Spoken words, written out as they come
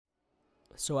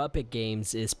So Epic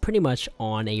Games is pretty much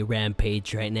on a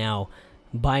rampage right now,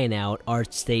 buying out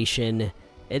ArtStation.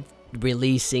 It's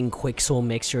releasing Quicksilver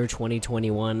Mixer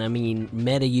 2021. I mean,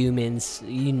 Metahumans,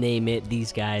 you name it,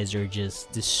 these guys are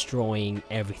just destroying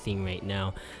everything right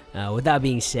now. With that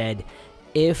being said,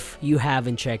 if you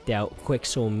haven't checked out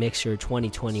Quicksilver Mixer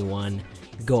 2021,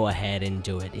 go ahead and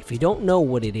do it. If you don't know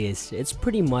what it is, it's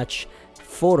pretty much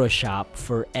Photoshop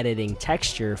for editing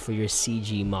texture for your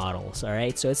CG models.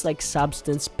 Alright, so it's like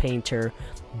Substance Painter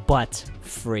but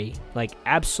free, like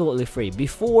absolutely free.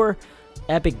 Before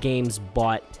Epic Games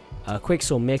bought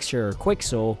Quixel Mixer or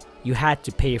Quixel, you had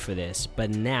to pay for this,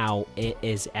 but now it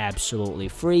is absolutely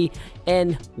free.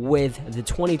 And with the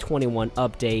 2021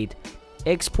 update,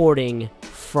 exporting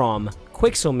from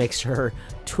Quixel Mixer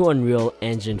to Unreal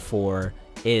Engine 4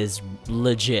 is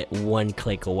legit one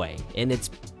click away, and it's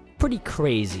pretty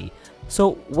crazy.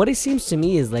 So what it seems to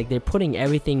me is like they're putting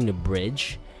everything to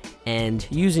Bridge and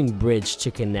using Bridge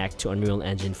to connect to Unreal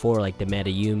Engine 4, like the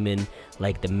Metahuman,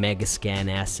 like the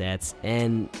Megascan assets,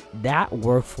 and that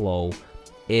workflow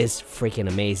is freaking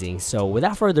amazing. So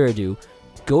without further ado,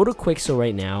 go to Quixel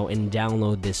right now and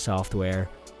download this software.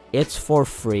 It's for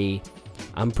free.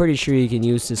 I'm pretty sure you can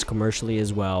use this commercially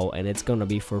as well, and it's gonna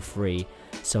be for free.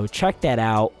 So check that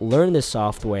out, learn the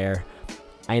software.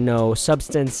 I know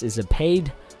Substance is a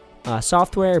paid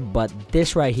software, but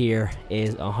this right here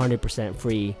is 100%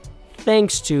 free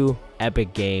thanks to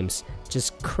Epic Games.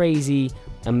 Just crazy,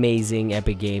 amazing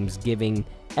Epic Games giving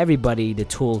everybody the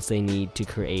tools they need to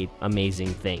create amazing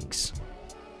things.